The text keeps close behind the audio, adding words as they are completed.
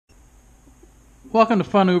Welcome to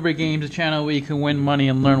Fun Uber Games, a channel where you can win money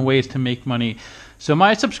and learn ways to make money. So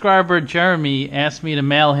my subscriber Jeremy asked me to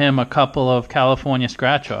mail him a couple of California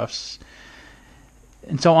scratch-offs.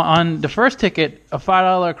 And so on the first ticket, a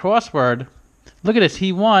 $5 crossword, look at this,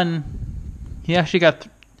 he won. He actually got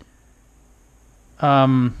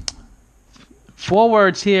 4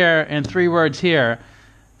 words here and 3 words here.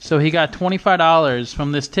 So he got $25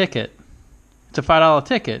 from this ticket. It's a $5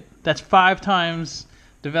 ticket. That's 5 times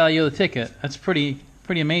the value of the ticket. That's pretty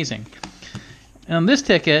amazing. And on this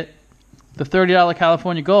ticket, the $30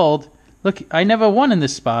 California Gold, look, I never won in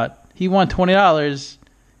this spot. He won $20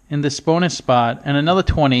 in this bonus spot and another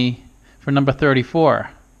 $20 for number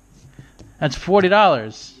 34. That's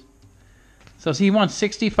 $40. So he won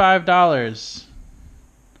 $65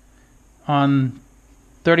 on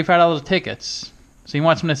 $35 of tickets. So he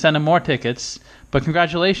wants me to send him more tickets. But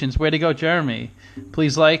congratulations. Way to go, Jeremy.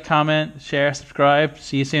 Please like, comment, share, subscribe.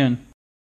 See you soon.